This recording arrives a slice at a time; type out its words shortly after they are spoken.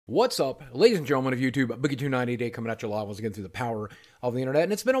What's up, ladies and gentlemen of YouTube? Boogie290 Day coming at you live once again through the power of the internet.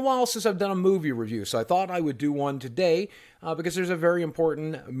 And it's been a while since I've done a movie review, so I thought I would do one today because there's a very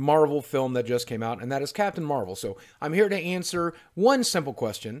important Marvel film that just came out, and that is Captain Marvel. So I'm here to answer one simple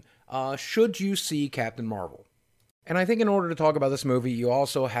question. Should you see Captain Marvel? And I think in order to talk about this movie, you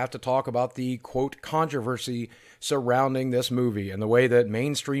also have to talk about the, quote, controversy surrounding this movie and the way that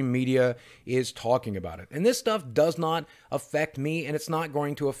mainstream media is talking about it. And this stuff does not affect me, and it's not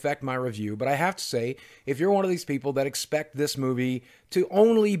going to affect my review. But I have to say, if you're one of these people that expect this movie to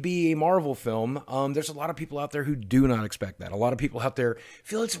only be a Marvel film, there's a lot of people out there who do not expect that. A lot of people out there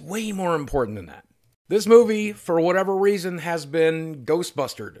feel it's way more important than that. This movie, for whatever reason, has been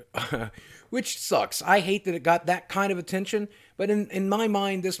ghostbustered, which sucks. I hate that it got that kind of attention, but in my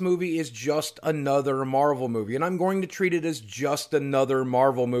mind, this movie is just another Marvel movie, and I'm going to treat it as just another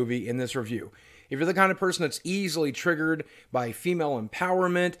Marvel movie in this review. If you're the kind of person that's easily triggered by female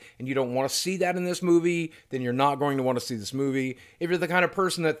empowerment and you don't want to see that in this movie, then you're not going to want to see this movie. If you're the kind of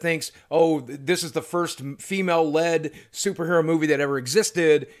person that thinks, oh, this is the first female-led superhero movie that ever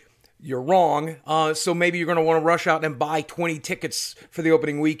existed, you're wrong. So maybe you're going to want to rush out and buy 20 tickets for the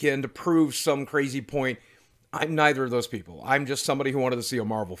opening weekend to prove some crazy point. I'm neither of those people. I'm just somebody who wanted to see a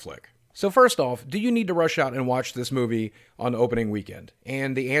Marvel flick. So first off, do you need to rush out and watch this movie on opening weekend?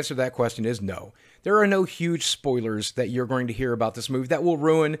 And the answer to that question is no. There are no huge spoilers that you're going to hear about this movie that will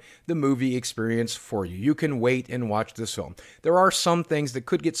ruin the movie experience for you. You can wait and watch this film. There are some things that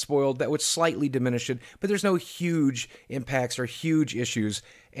could get spoiled that would slightly diminish it, but there's no huge impacts or huge issues.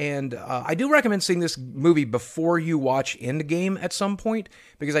 And I do recommend seeing this movie before you watch Endgame at some point,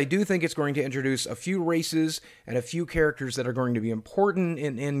 because I do think it's going to introduce a few races and a few characters that are going to be important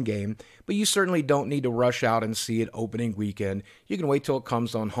in Endgame, but you certainly don't need to rush out and see it opening weekend. You can wait till it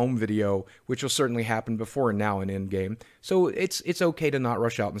comes on home video, which will certainly happen before and now in Endgame, so it's okay to not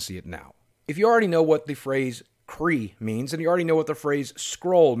rush out and see it now. If you already know what the phrase kree means, and you already know what the phrase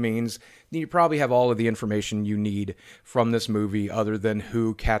Skrull means, then you probably have all of the information you need from this movie other than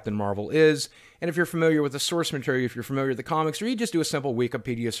who Captain Marvel is. And if you're familiar with the source material, if you're familiar with the comics, or you just do a simple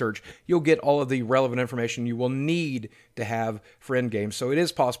Wikipedia search, you'll get all of the relevant information you will need to have for Endgame. So it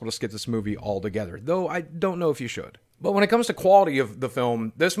is possible to skip this movie altogether, though I don't know if you should. But when it comes to quality of the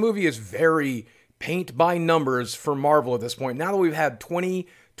film, this movie is very paint by numbers for Marvel at this point. Now that we've had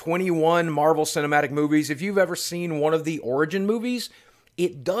 21 Marvel Cinematic movies, if you've ever seen one of the origin movies,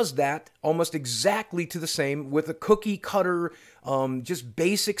 it does that almost exactly to the same with a cookie cutter, just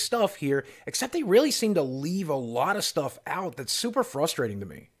basic stuff here, except they really seem to leave a lot of stuff out that's super frustrating to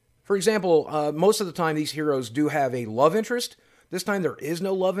me. For example, most of the time these heroes do have a love interest. This time there is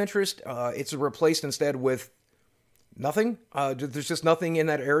no love interest. It's replaced instead with nothing. There's just nothing in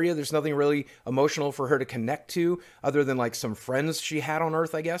that area. There's nothing really emotional for her to connect to other than like some friends she had on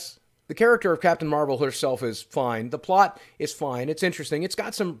Earth, I guess. The character of Captain Marvel herself is fine. The plot is fine. It's interesting. It's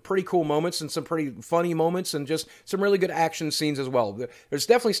got some pretty cool moments and some pretty funny moments and just some really good action scenes as well. There's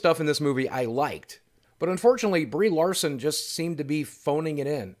definitely stuff in this movie I liked. But unfortunately, Brie Larson just seemed to be phoning it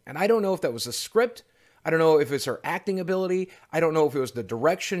in. And I don't know if that was a script. I don't know if it's her acting ability. I don't know if it was the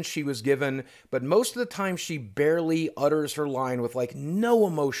direction she was given, but most of the time she barely utters her line with like no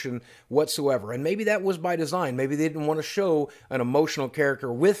emotion whatsoever. And maybe that was by design. Maybe they didn't want to show an emotional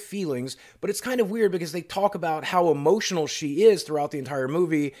character with feelings, but it's kind of weird because they talk about how emotional she is throughout the entire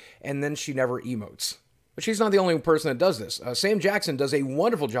movie, and then she never emotes. But she's not the only person that does this. Sam Jackson does a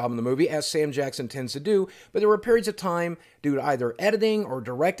wonderful job in the movie, as Sam Jackson tends to do, but there were periods of time, due to either editing or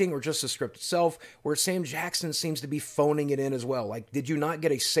directing or just the script itself, where Sam Jackson seems to be phoning it in as well. Like, did you not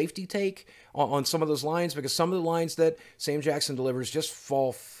get a safety take on some of those lines? Because some of the lines that Sam Jackson delivers just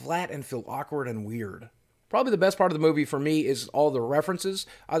fall flat and feel awkward and weird. Probably the best part of the movie for me is all the references,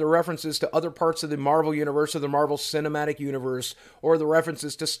 either references to other parts of the Marvel Universe or the Marvel Cinematic Universe, or the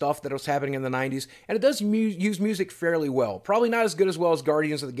references to stuff that was happening in the 90s. And it does use music fairly well. Probably not as good as well as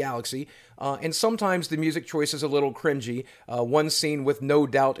Guardians of the Galaxy, and sometimes the music choice is a little cringy. One scene with No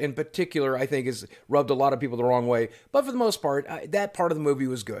Doubt in particular, I think, has rubbed a lot of people the wrong way. But for the most part, that part of the movie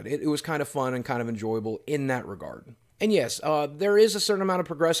was good. It was kind of fun and kind of enjoyable in that regard. And yes, there is a certain amount of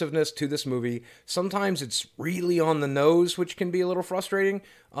progressiveness to this movie. Sometimes it's really on the nose, which can be a little frustrating,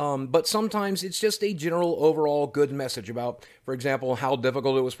 but sometimes it's just a general overall good message about, for example, how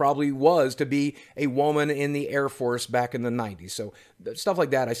difficult it probably was to be a woman in the Air Force back in the 90s. So stuff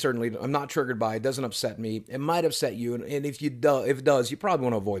like that, I'm not triggered by. It doesn't upset me. It might upset you, and if it does, you probably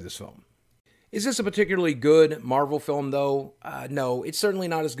want to avoid this film. Is this a particularly good Marvel film, though? No, it's certainly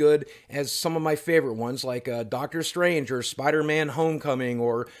not as good as some of my favorite ones, like Doctor Strange or Spider-Man Homecoming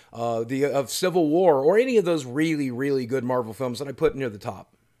or of Civil War, or any of those really, really good Marvel films that I put near the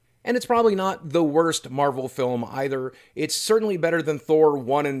top. And it's probably not the worst Marvel film either. It's certainly better than Thor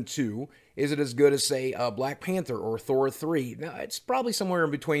 1 and 2. Is it as good as, say, Black Panther or Thor 3? No, it's probably somewhere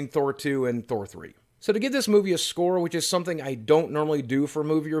in between Thor 2 and Thor 3. So to give this movie a score, which is something I don't normally do for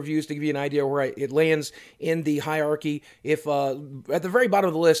movie reviews, to give you an idea where it lands in the hierarchy, if at the very bottom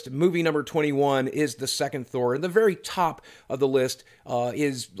of the list, movie number 21 is the second Thor, and the very top of the list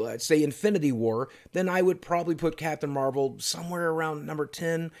is, let's say, Infinity War, then I would probably put Captain Marvel somewhere around number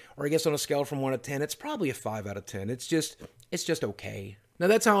 10, or I guess on a scale from 1 to 10, it's probably a 5 out of 10. It's just okay. Now,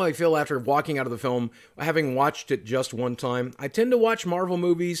 that's how I feel after walking out of the film, having watched it just one time. I tend to watch Marvel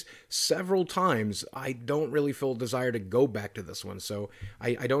movies several times. I don't really feel a desire to go back to this one, so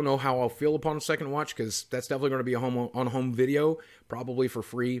I don't know how I'll feel upon a second watch, because that's definitely going to be a on-home video, probably for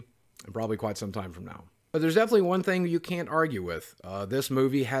free, and probably quite some time from now. But there's definitely one thing you can't argue with. This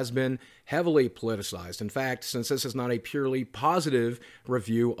movie has been heavily politicized. In fact, since this is not a purely positive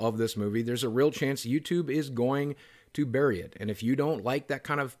review of this movie, there's a real chance YouTube is going to bury it. And if you don't like that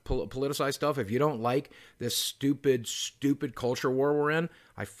kind of politicized stuff, if you don't like this stupid culture war we're in,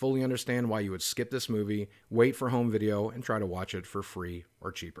 I fully understand why you would skip this movie, wait for home video, and try to watch it for free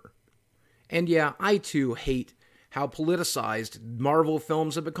or cheaper. And yeah, I too hate how politicized Marvel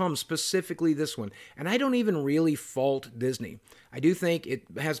films have become, specifically this one. And I don't even really fault Disney. I do think it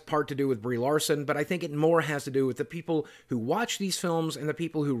has part to do with Brie Larson, but I think it more has to do with the people who watch these films and the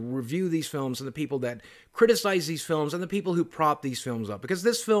people who review these films and the people that criticize these films and the people who prop these films up. Because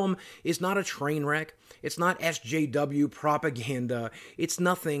this film is not a train wreck. It's not SJW propaganda. It's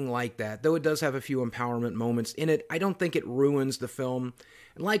nothing like that. Though it does have a few empowerment moments in it, I don't think it ruins the film.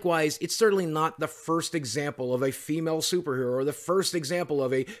 And likewise, it's certainly not the first example of a female superhero or the first example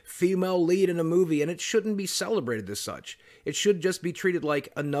of a female lead in a movie, and it shouldn't be celebrated as such. It should just be treated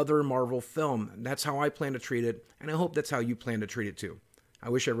like another Marvel film. That's how I plan to treat it, and I hope that's how you plan to treat it too. I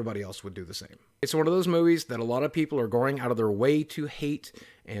wish everybody else would do the same. It's one of those movies that a lot of people are going out of their way to hate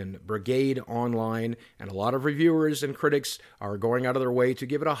and brigade online, and a lot of reviewers and critics are going out of their way to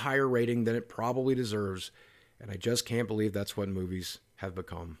give it a higher rating than it probably deserves, and I just can't believe that's what movies have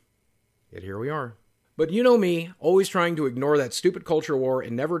become. Yet here we are. But you know me, always trying to ignore that stupid culture war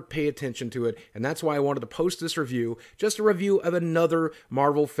and never pay attention to it, and that's why I wanted to post this review, just a review of another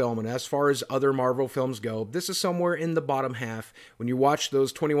Marvel film. And as far as other Marvel films go, this is somewhere in the bottom half. When you watch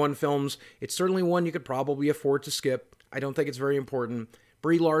those 21 films, it's certainly one you could probably afford to skip. I don't think it's very important.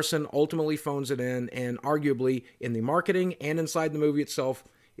 Brie Larson ultimately phones it in, and arguably in the marketing and inside the movie itself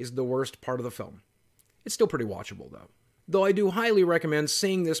is the worst part of the film. It's still pretty watchable though. Though I do highly recommend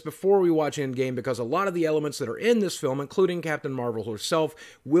seeing this before we watch Endgame, because a lot of the elements that are in this film, including Captain Marvel herself,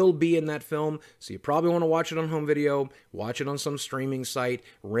 will be in that film. So you probably want to watch it on home video, watch it on some streaming site,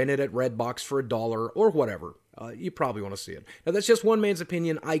 rent it at Redbox for $1 or whatever. You probably want to see it. Now that's just one man's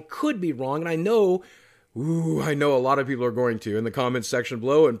opinion. I could be wrong, and I know a lot of people are going to in the comments section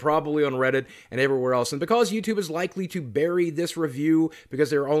below and probably on Reddit and everywhere else. And because YouTube is likely to bury this review because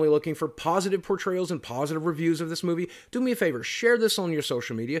they're only looking for positive portrayals and positive reviews of this movie, do me a favor, share this on your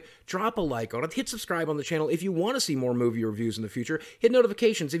social media, drop a like on it, hit subscribe on the channel if you want to see more movie reviews in the future, hit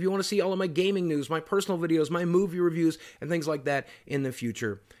notifications if you want to see all of my gaming news, my personal videos, my movie reviews, and things like that in the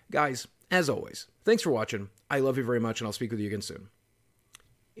future. Guys, as always, thanks for watching. I love you very much, and I'll speak with you again soon.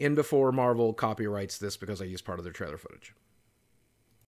 In before Marvel copyrights this because I used part of their trailer footage.